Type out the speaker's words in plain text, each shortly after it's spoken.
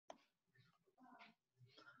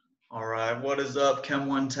All right, what is up, Chem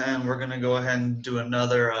 110? We're going to go ahead and do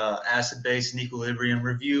another acid-base and equilibrium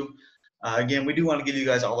review. Again, we do want to give you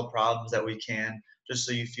guys all the problems that we can, just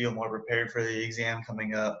so you feel more prepared for the exam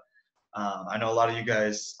coming up. I know a lot of you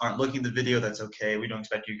guys aren't looking at the video. That's okay. We don't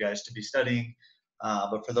expect you guys to be studying.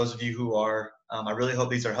 But for those of you who are, I really hope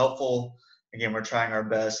these are helpful. Again, we're trying our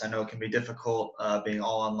best. I know it can be difficult being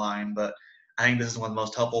all online, but I think this is one of the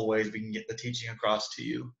most helpful ways we can get the teaching across to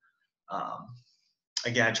you.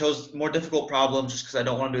 Again, I chose more difficult problems just because I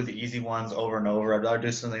don't want to do the easy ones over and over. I'd rather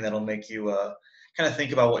do something that'll make you kind of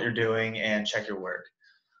think about what you're doing and check your work.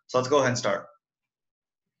 So let's go ahead and start.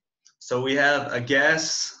 So we have a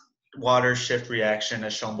gas-water shift reaction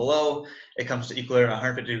as shown below. It comes to equilibrium at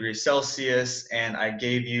 150 degrees Celsius, and I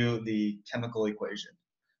gave you the chemical equation.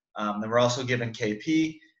 Then we're also given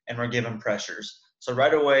Kp, and we're given pressures. So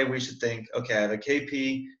right away, we should think, okay, I have a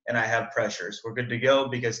Kp, and I have pressures. We're good to go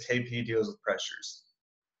because Kp deals with pressures.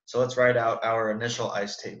 So let's write out our initial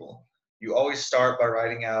ice table. You always start by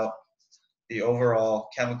writing out the overall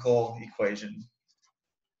chemical equation.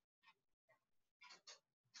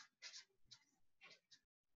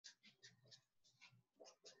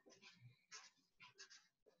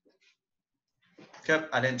 Okay,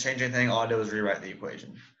 I didn't change anything. All I did was rewrite the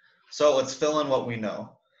equation. So let's fill in what we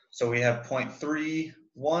know. So we have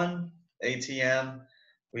 0.31 ATM.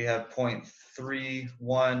 We have 0.31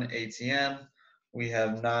 ATM. We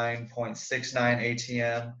have 9.69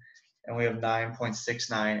 ATM. And we have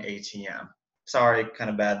 9.69 ATM. Sorry, kind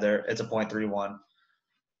of bad there. It's a 0.31.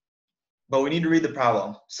 But we need to read the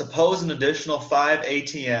problem. Suppose an additional 5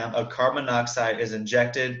 ATM of carbon monoxide is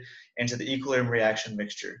injected into the equilibrium reaction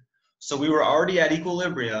mixture. So we were already at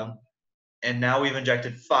equilibrium, and now we've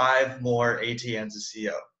injected 5 more ATMs of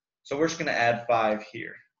CO. So we're just going to add 5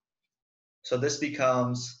 here. So this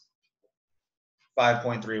becomes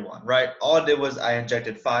 5.31, right? All I did was I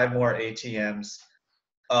injected 5 more ATMs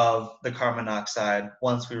of the carbon monoxide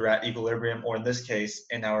once we were at equilibrium, or in this case,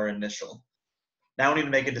 in our initial. Now we need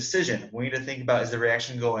to make a decision. We need to think about, is the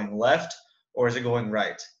reaction going left or is it going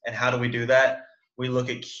right? And how do we do that? We look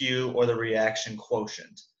at Q, or the reaction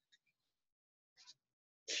quotient.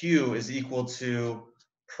 Q is equal to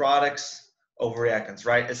products over reactants,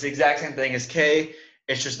 right? It's the exact same thing as K,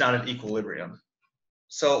 it's just not at equilibrium.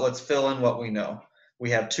 So let's fill in what we know.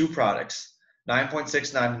 We have two products,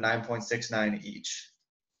 9.69 and 9.69 each.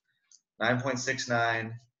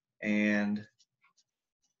 9.69 and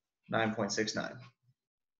 9.69.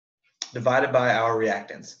 Divided by our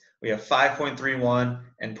reactants. We have 5.31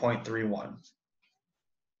 and 0.31.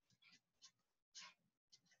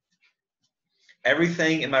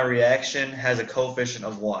 Everything in my reaction has a coefficient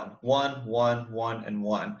of 1. 1, 1, 1, and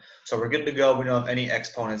 1. So we're good to go. We don't have any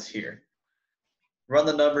exponents here. Run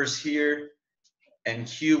the numbers here, and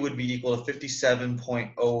Q would be equal to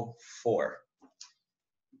 57.04.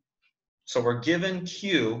 So we're given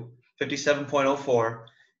Q, 57.04,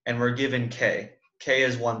 and we're given K. K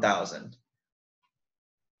is 1,000.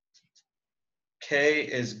 K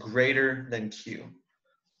is greater than Q.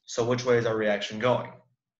 So which way is our reaction going?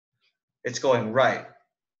 It's going right,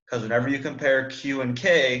 because whenever you compare Q and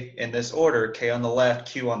K in this order, K on the left,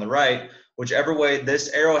 Q on the right, whichever way this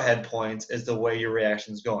arrowhead points is the way your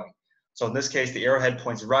reaction is going. So in this case, the arrowhead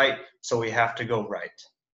points right, so we have to go right.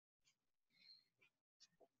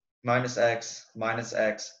 Minus x,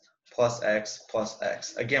 plus x, plus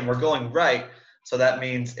x. Again, we're going right, so that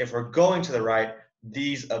means if we're going to the right,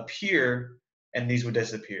 these appear and these would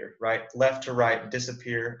disappear, right? Left to right,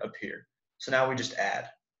 disappear, appear. So now we just add.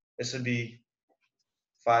 This would be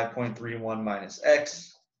 5.31 minus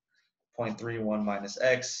x, 0.31 minus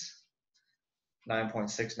x,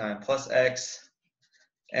 9.69 plus x,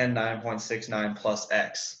 and 9.69 plus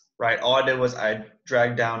x, right? All I did was I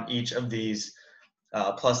dragged down each of these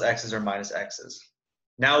plus x's or minus x's.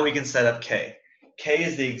 Now we can set up K. K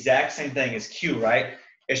is the exact same thing as Q, right?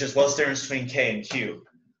 It's just what's the difference between K and Q.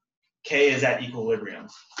 K is at equilibrium.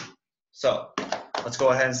 So let's go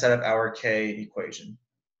ahead and set up our K equation.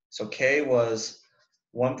 So K was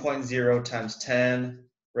 1.0 times 10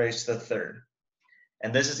 raised to the third.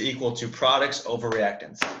 And this is equal to products over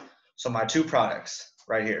reactants. So my two products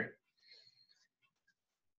right here.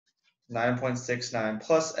 9.69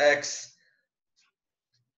 plus x,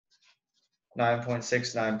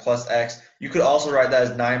 9.69 plus x. You could also write that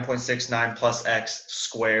as 9.69 plus x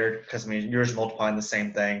squared, because I mean, you're just multiplying the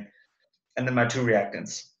same thing. And then my two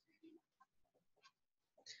reactants.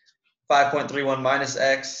 5.31 minus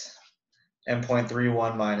x and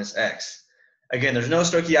 0.31 minus x. Again, there's no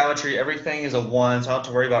stoichiometry. Everything is a 1, so I don't have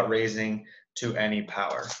to worry about raising to any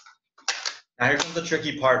power. Now here comes the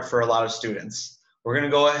tricky part for a lot of students. We're going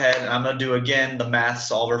to go ahead and I'm going to do again the math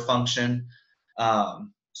solver function.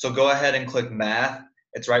 So go ahead and click math.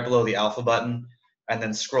 It's right below the alpha button, and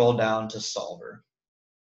then scroll down to solver.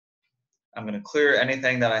 I'm going to clear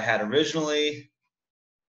anything that I had originally.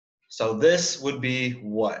 So this would be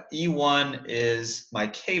what? E1 is my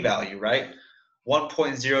K value, right?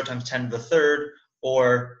 1.0 times 10 to the third,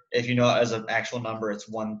 or if you know it as an actual number, it's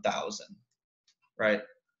 1,000, right?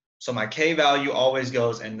 So my K value always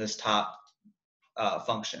goes in this top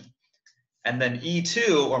function. And then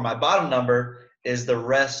E2, or my bottom number, is the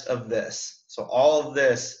rest of this. So all of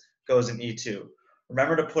this goes in E2.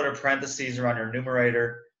 Remember to put a parentheses around your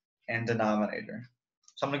numerator and denominator.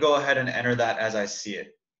 So I'm going to go ahead and enter that as I see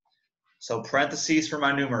it. So parentheses for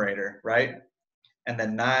my numerator, right? And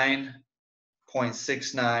then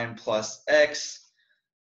 9.69 plus x,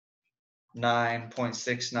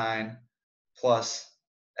 9.69 plus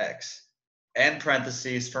x, and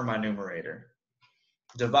parentheses for my numerator.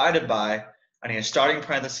 Divided by, I need a starting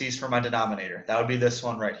parentheses for my denominator. That would be this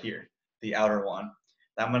one right here, the outer one.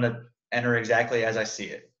 I'm going to enter exactly as I see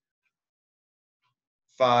it.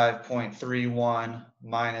 5.31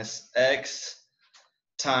 minus x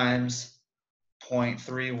times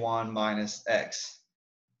 0.31 minus x.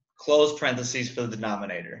 Close parentheses for the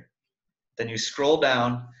denominator. Then you scroll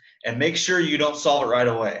down and make sure you don't solve it right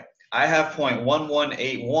away. I have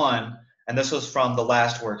 0.1181, and this was from the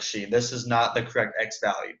last worksheet. This is not the correct x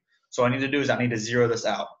value. So what I need to do is I need to zero this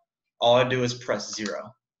out. All I do is press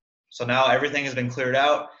 0. So now everything has been cleared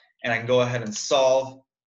out, and I can go ahead and solve,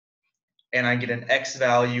 and I get an x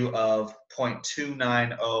value of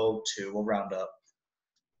 0.2902. We'll round up.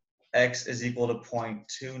 X is equal to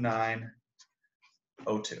 0.2902.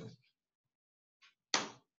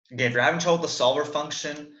 Again, if you're having trouble with the solver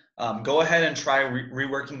function, go ahead and try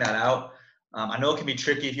reworking that out. I know it can be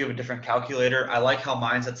tricky if you have a different calculator. I like how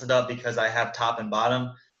mine sets it up because I have top and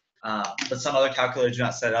bottom, but some other calculators do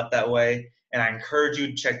not set it up that way. And I encourage you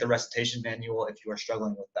to check the recitation manual if you are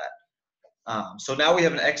struggling with that. So now we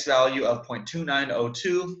have an x value of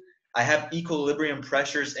 0.2902. I have equilibrium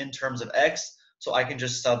pressures in terms of x, so I can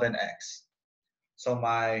just sub in x. So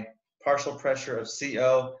my partial pressure of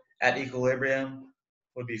CO at equilibrium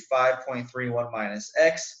would be 5.31 minus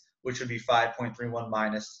x, which would be 5.31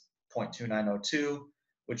 minus 0.2902,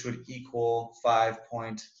 which would equal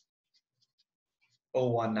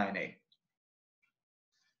 5.0198.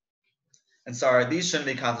 And sorry, these shouldn't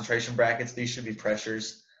be concentration brackets. These should be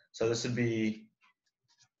pressures. So this would be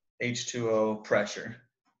H2O pressure.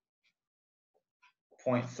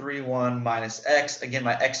 0.31 minus x. Again,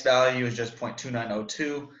 my x value is just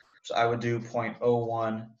 0.2902. So I would do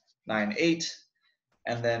 0.0198.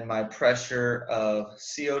 And then my pressure of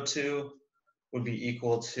CO2 would be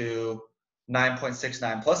equal to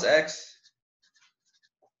 9.69 plus x,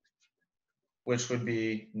 which would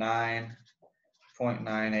be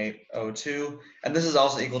 9.9802. And this is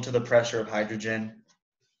also equal to the pressure of hydrogen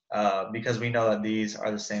because we know that these are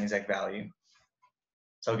the same exact value.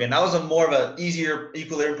 So again, that was more of an easier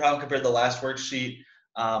equilibrium problem compared to the last worksheet.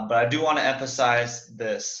 But I do want to emphasize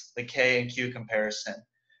this, the K and Q comparison.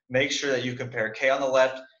 Make sure that you compare K on the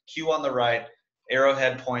left, Q on the right,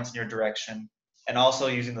 arrowhead points in your direction, and also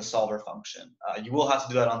using the solver function. You will have to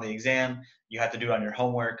do that on the exam. You have to do it on your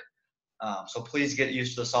homework. So please get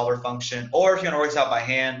used to the solver function. Or if you want to work this out by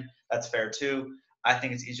hand, that's fair too. I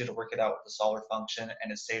think it's easier to work it out with the solver function,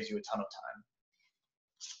 and it saves you a ton of time.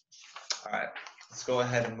 All right, let's go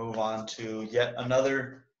ahead and move on to yet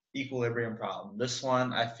another equilibrium problem. This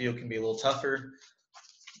one I feel can be a little tougher,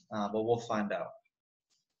 but we'll find out.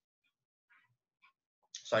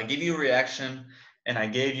 So I give you a reaction and I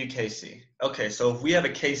gave you Kc. Okay, so if we have a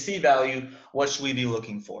Kc value, what should we be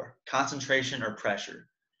looking for? Concentration or pressure?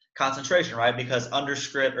 Concentration, right? Because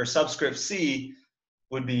underscript or subscript C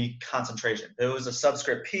would be concentration. If it was a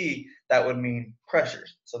subscript P, that would mean pressure.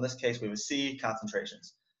 So in this case, we have C,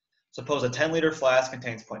 concentrations. Suppose a 10-liter flask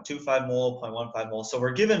contains 0.25 mole, 0.15 mole. So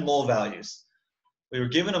we're given mole values. We were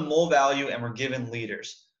given a mole value and we're given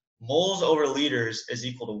liters. Moles over liters is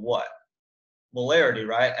equal to what? Molarity,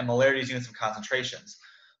 right? And molarity is units of concentrations.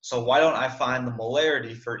 So why don't I find the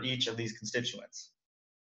molarity for each of these constituents?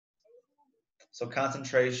 So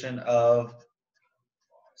concentration of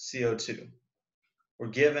CO2. We're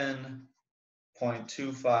given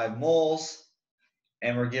 0.25 moles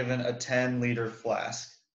and we're given a 10-liter flask,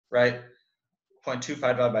 right? 0.25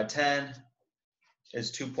 divided by 10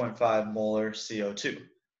 is 2.5 molar CO2.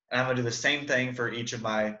 And I'm going to do the same thing for each of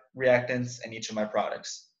my reactants and each of my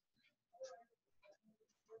products.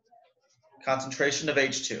 Concentration of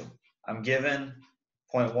H2. I'm given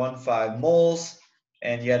 0.15 moles,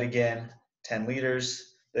 and yet again, 10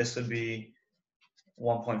 liters. This would be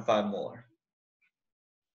 1.5 molar.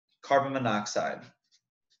 Carbon monoxide,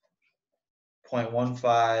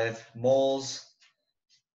 0.15 moles,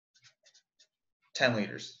 10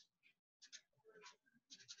 liters,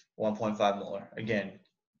 1.5 molar. Again,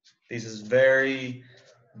 this is very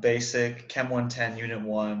basic Chem 110 Unit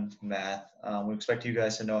 1 math. We expect you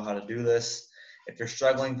guys to know how to do this. If you're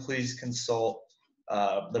struggling, please consult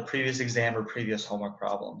the previous exam or previous homework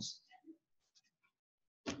problems.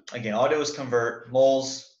 Again, all I do is convert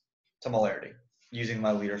moles to molarity using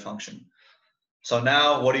my liter function. So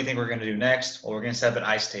now what do you think we're going to do next? Well, we're going to set up an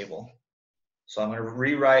ice table. So I'm going to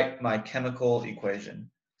rewrite my chemical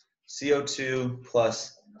equation. CO2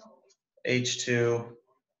 plus H2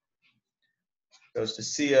 goes to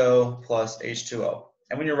CO plus H2O.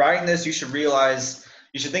 And when you're writing this, you should realize,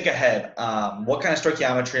 you should think ahead. What kind of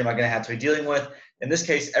stoichiometry am I going to have to be dealing with? In this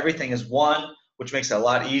case, everything is 1, which makes it a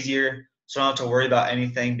lot easier. So I don't have to worry about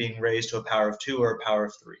anything being raised to a power of 2 or a power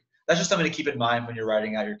of 3. That's just something to keep in mind when you're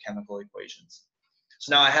writing out your chemical equations.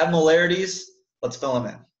 So now I have molarities. Let's fill them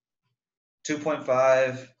in.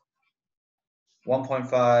 2.5,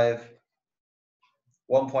 1.5,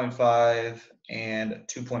 1.5, and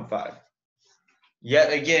 2.5.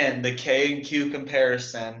 Yet again, the K and Q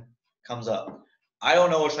comparison comes up. I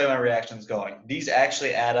don't know which way my reaction is going. These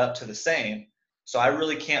actually add up to the same, so I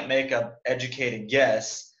really can't make an educated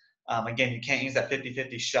guess. Again, you can't use that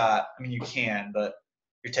 50-50 shot. I mean, you can, but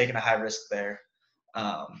you're taking a high risk there.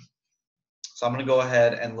 So I'm going to go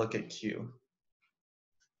ahead and look at Q.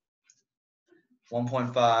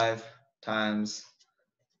 1.5 times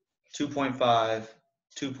 2.5,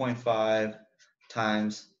 2.5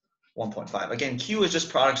 times 1.5. Again, Q is just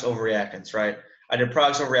products over reactants, right? I did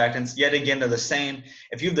products over reactants. Yet again, they're the same.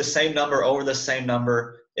 If you have the same number over the same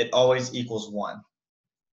number, it always equals 1.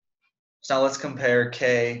 So now let's compare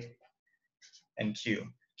K and Q.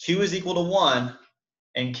 Q is equal to 1,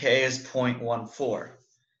 and K is 0.14.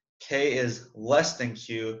 K is less than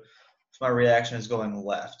Q, so my reaction is going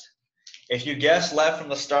left. If you guessed left from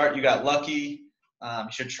the start, you got lucky.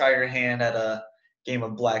 You should try your hand at a game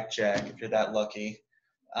of blackjack if you're that lucky.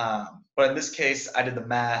 But in this case, I did the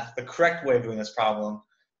math, the correct way of doing this problem,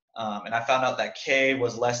 and I found out that K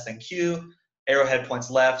was less than Q. Arrowhead points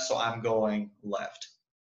left, so I'm going left.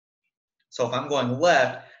 So if I'm going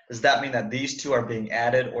left, does that mean that these two are being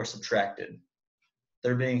added or subtracted?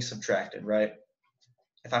 They're being subtracted, right?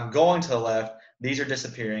 If I'm going to the left, these are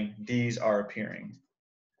disappearing, these are appearing.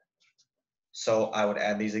 So I would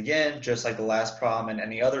add these again, just like the last problem and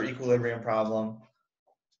any other equilibrium problem.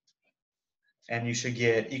 And you should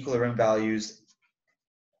get equilibrium values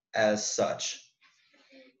as such.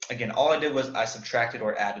 Again, all I did was I subtracted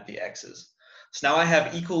or added the x's. So now I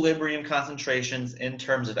have equilibrium concentrations in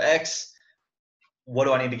terms of x. What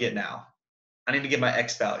do I need to get now? I need to get my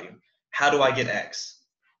x value. How do I get x?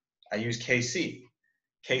 I use Kc.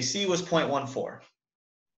 Kc was 0.14.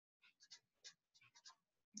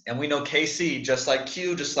 And we know Kc, just like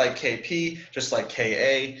Q, just like Kp, just like Ka,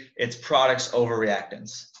 it's products over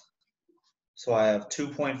reactants. So I have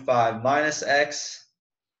 2.5 minus x,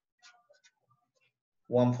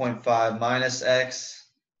 1.5 minus x,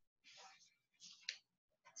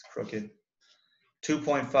 it's crooked,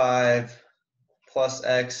 2.5 plus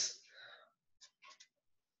x,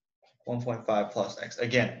 1.5 plus x.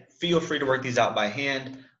 Again, feel free to work these out by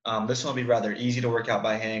hand. This one will be rather easy to work out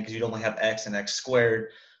by hand because you'd only have x and x squared.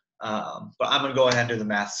 But I'm going to go ahead and do the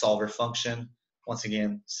math solver function. Once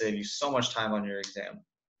again, save you so much time on your exam.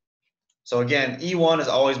 So again, E1 is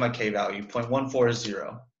always my K value, 0.14 is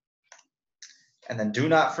 0. And then do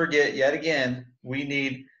not forget, yet again, we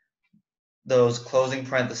need those closing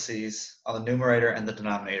parentheses on the numerator and the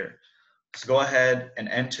denominator. So go ahead and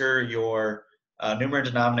enter your numerator and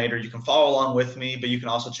denominator. You can follow along with me, but you can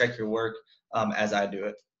also check your work as I do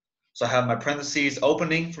it. So I have my parentheses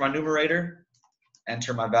opening for my numerator,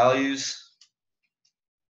 enter my values.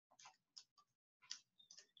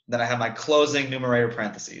 Then I have my closing numerator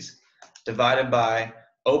parentheses divided by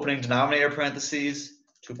opening denominator parentheses,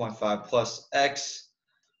 2.5 plus x,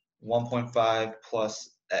 1.5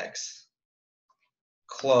 plus x.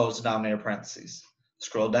 Close denominator parentheses.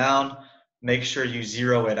 Scroll down, make sure you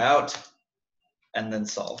zero it out, and then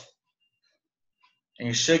solve. And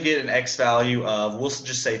you should get an x value of, we'll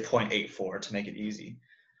just say 0.84 to make it easy.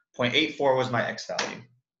 0.84 was my x value.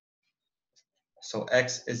 So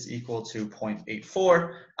x is equal to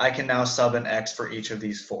 0.84. I can now sub in x for each of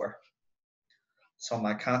these 4. So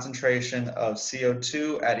my concentration of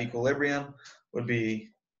CO2 at equilibrium would be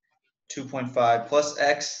 2.5 plus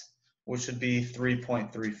x, which would be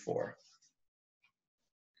 3.34.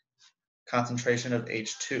 Concentration of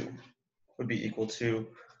H2 would be equal to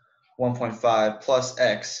 1.5 plus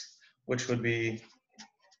X, which would be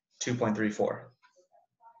 2.34.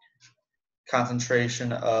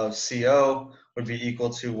 Concentration of CO would be equal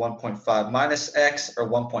to 1.5 minus X, or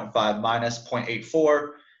 1.5 minus 0.84,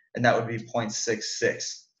 and that would be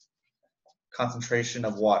 0.66. Concentration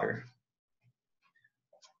of water,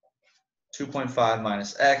 2.5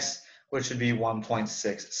 minus X, which would be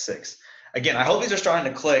 1.66. Again, I hope these are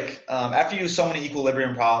starting to click. After you do so many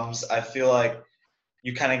equilibrium problems, I feel like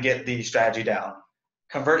you kind of get the strategy down.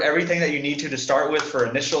 Convert everything that you need to start with for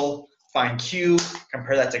initial, find Q,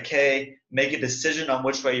 compare that to K, make a decision on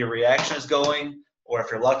which way your reaction is going, or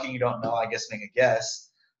if you're lucky you don't know, I guess make a guess.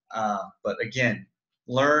 But again,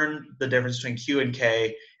 learn the difference between Q and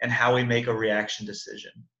K and how we make a reaction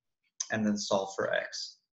decision, and then solve for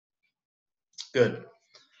X. Good.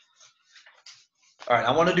 All right,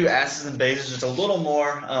 I want to do acids and bases just a little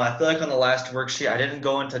more. I feel like on the last worksheet, I didn't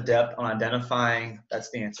go into depth on identifying,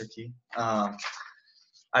 that's the answer key,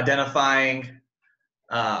 identifying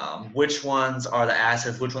which ones are the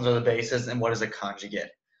acids, which ones are the bases, and what is a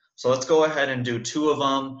conjugate. So let's go ahead and do two of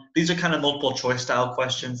them. These are kind of multiple choice style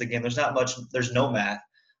questions. Again, there's no math,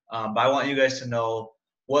 but I want you guys to know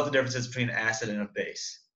what the difference is between an acid and a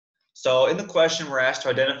base. So in the question, we're asked to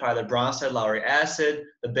identify the Bronsted-Lowry acid,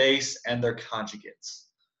 the base, and their conjugates.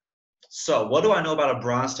 So what do I know about a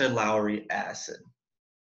Bronsted-Lowry acid?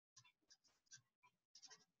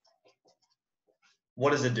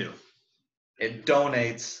 What does it do? It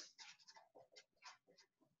donates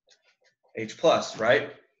H+,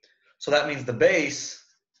 right? So that means the base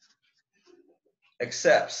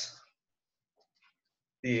accepts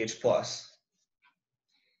the H+.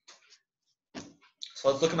 So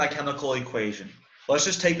let's look at my chemical equation. Let's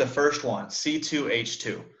just take the first one,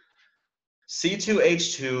 C2H2.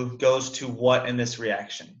 C2H2 goes to what in this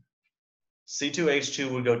reaction? C2H2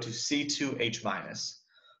 would go to C2H-.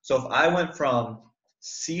 So if I went from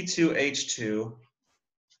C2H2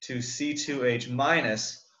 to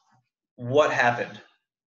C2H-, what happened?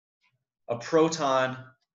 A proton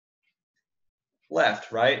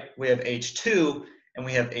left, right? We have H2 and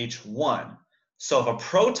we have H1. So if a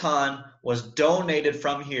proton was donated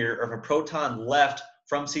from here, or if a proton left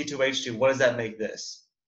from C2H2, what does that make this?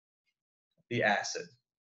 The acid.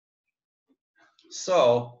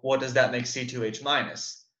 So what does that make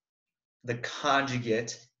C2H-? The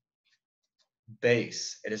conjugate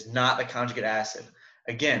base. It is not the conjugate acid.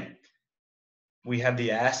 Again, we have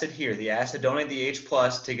the acid here. The acid donated the H+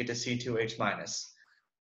 to get to C2H-.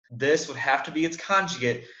 This would have to be its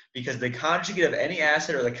conjugate, because the conjugate of any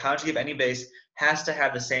acid or the conjugate of any base has to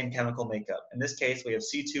have the same chemical makeup. In this case, we have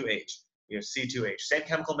C2H. We have C2H. Same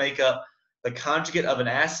chemical makeup. The conjugate of an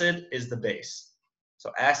acid is the base.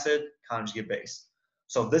 So acid, conjugate, base.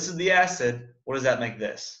 So if this is the acid, what does that make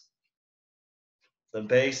this? The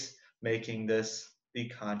base, making this the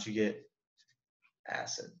conjugate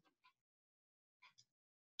acid.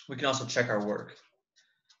 We can also check our work.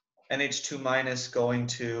 NH2- going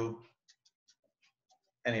to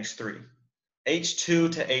NH3.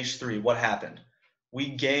 H2 to H3, what happened? We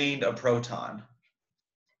gained a proton,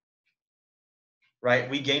 right?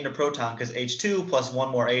 We gained a proton because H2 plus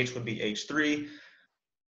one more H would be H3.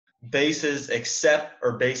 Bases accept,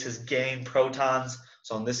 or bases gain protons.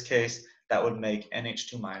 So in this case, that would make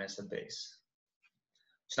NH2- a base.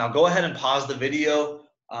 So now go ahead and pause the video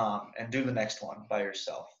and do the next one by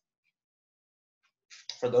yourself.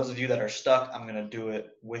 For those of you that are stuck, I'm going to do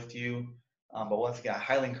it with you. But once again, I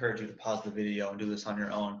highly encourage you to pause the video and do this on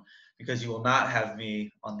your own, because you will not have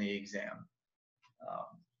me on the exam.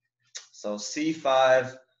 So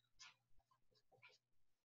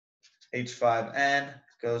C5H5N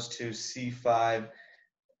goes to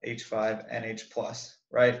C5H5NH+,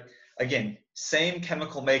 right? Again, same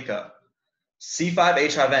chemical makeup.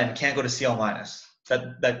 C5H5N can't go to Cl-.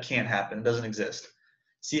 That can't happen. It doesn't exist.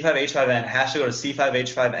 C5H5N has to go to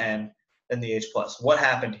C5H5N, then the H+. What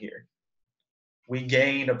happened here? We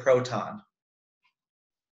gained a proton,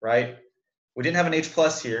 right? We didn't have an H+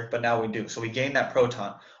 here, but now we do. So we gained that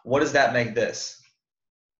proton. What does that make this?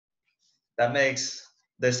 That makes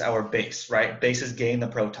this our base, right? Bases gain the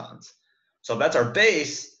protons. So if that's our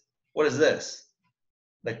base, what is this?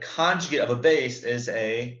 The conjugate of a base is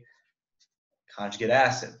a conjugate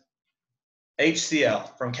acid.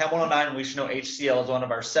 HCl. From Chem 109, we should know HCl is one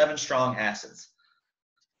of our 7 strong acids.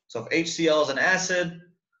 So if HCl is an acid,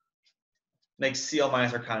 makes Cl-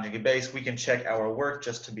 our conjugate base. We can check our work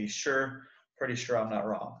just to be sure. Pretty sure I'm not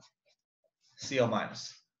wrong. Cl-.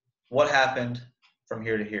 What happened from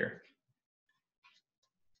here to here?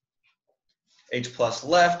 H+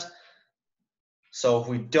 left. So if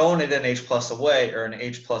we donate an H+ away, or an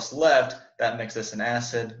H+ left, that makes this an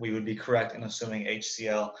acid. We would be correct in assuming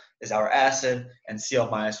HCl is our acid and Cl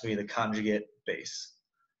minus would be the conjugate base.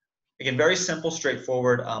 Again, very simple,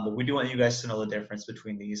 straightforward, but we do want you guys to know the difference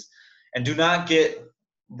between these. And do not get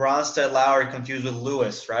Bronsted-Lowry confused with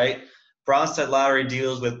Lewis, right? Bronsted-Lowry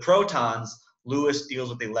deals with protons, Lewis deals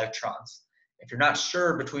with electrons. If you're not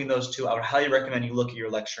sure between those two, I would highly recommend you look at your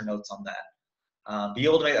lecture notes on that. Be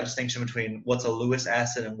able to make that distinction between what's a Lewis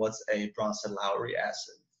acid and what's a Bronsted-Lowry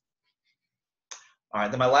acid. All right,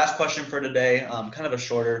 then my last question for today, kind of a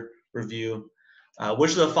shorter review.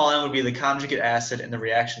 Which of the following would be the conjugate acid in the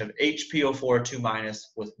reaction of HPO4 2-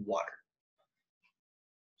 with water?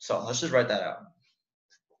 So let's just write that out.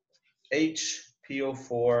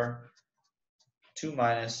 HPO4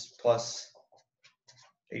 2- plus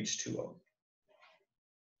H2O.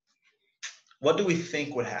 What do we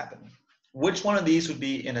think would happen? Which one of these would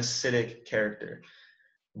be an acidic character?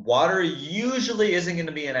 Water usually isn't going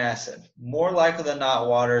to be an acid. More likely than not,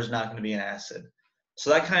 water is not going to be an acid.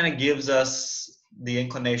 So that kind of gives us the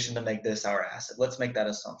inclination to make this our acid. Let's make that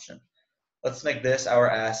assumption. Let's make this our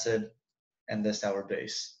acid and this our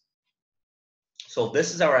base. So if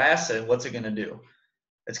this is our acid, what's it going to do?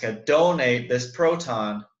 It's going to donate this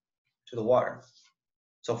proton to the water.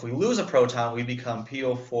 So if we lose a proton, we become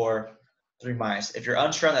PO4 3-. If you're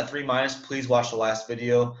unsure on that 3-, please watch the last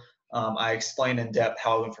video. I explained in depth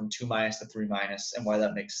how it went from 2- to 3- and why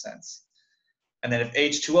that makes sense. And then if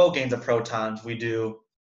H2O gains a proton, we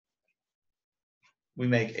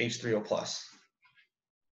make H3O plus.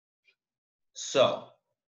 So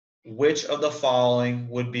which of the following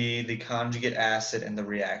would be the conjugate acid in the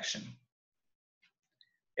reaction?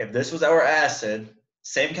 If this was our acid,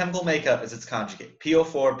 same chemical makeup as its conjugate,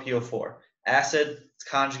 PO4, PO4. Acid, its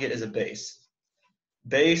conjugate is a base.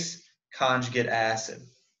 Base, conjugate acid.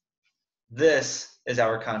 This is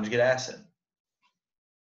our conjugate acid.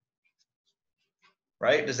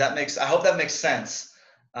 Right? Does that make, I hope that makes sense.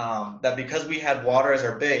 That because we had water as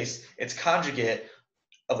our base, its conjugate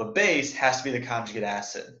of a base has to be the conjugate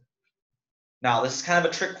acid. Now, this is kind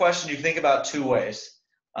of a trick question. You think about two ways.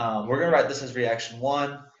 We're going to write this as reaction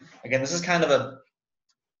 1. Again, this is kind of a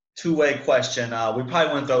two-way question. We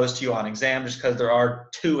probably wouldn't throw this to you on exam just because there are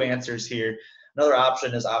 2 answers here. Another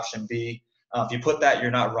option is option B. If you put that,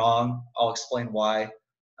 you're not wrong. I'll explain why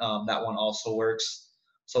that one also works.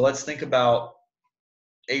 So let's think about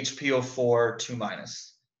HPO4 2-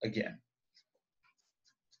 again.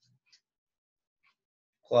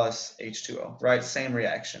 Plus H2O, right? Same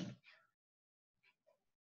reaction.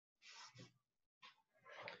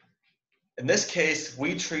 In this case,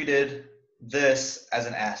 we treated this as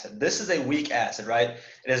an acid. This is a weak acid, right?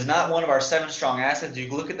 It is not one of our 7 strong acids. You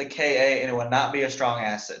can look at the Ka and it would not be a strong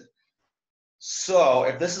acid. So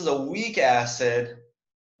if this is a weak acid,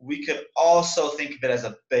 we could also think of it as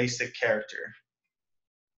a basic character.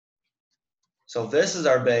 So this is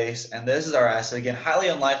our base and this is our acid. Again, highly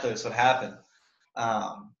unlikely this would happen,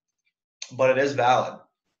 but it is valid.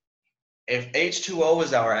 If H2O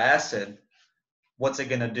is our acid, what's it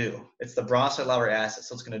going to do? It's the Bronsted-Lowry acid,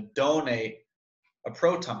 so it's going to donate a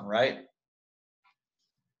proton, right?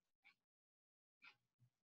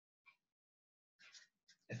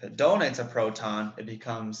 If it donates a proton, it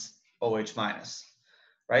becomes OH-,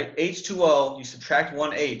 right? H2O, you subtract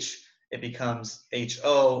 1 H, it becomes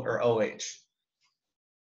HO or OH.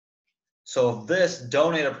 So if this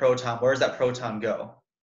donate a proton, where does that proton go?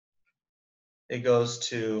 It goes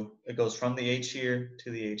from the H here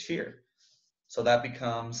to the H here. So that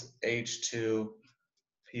becomes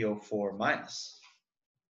H2PO4-.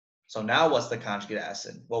 So now what's the conjugate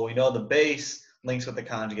acid? Well, we know the base links with the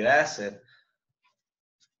conjugate acid.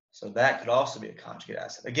 So that could also be a conjugate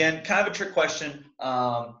acid. Again, kind of a trick question.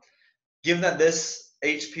 Given that this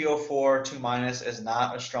HPO4 2- is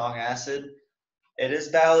not a strong acid, it is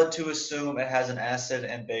valid to assume it has an acid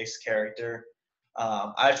and base character.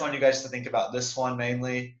 I just want you guys to think about this one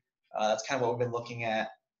mainly. That's kind of what we've been looking at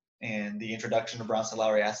in the introduction to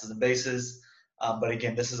Bronsted-Lowry acids and bases. But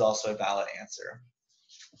again, this is also a valid answer.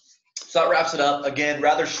 So that wraps it up. Again,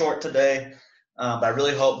 rather short today. But I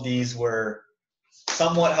really hope these were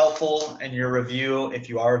somewhat helpful in your review if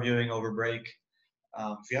you are reviewing over break.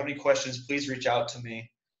 If you have any questions, please reach out to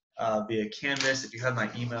me via Canvas. If you have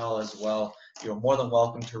my email as well, you're more than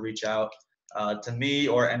welcome to reach out to me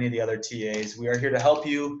or any of the other TAs. We are here to help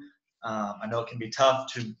you. I know it can be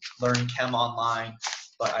tough to learn chem online,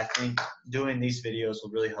 but I think doing these videos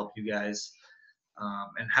will really help you guys.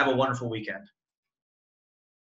 And have a wonderful weekend.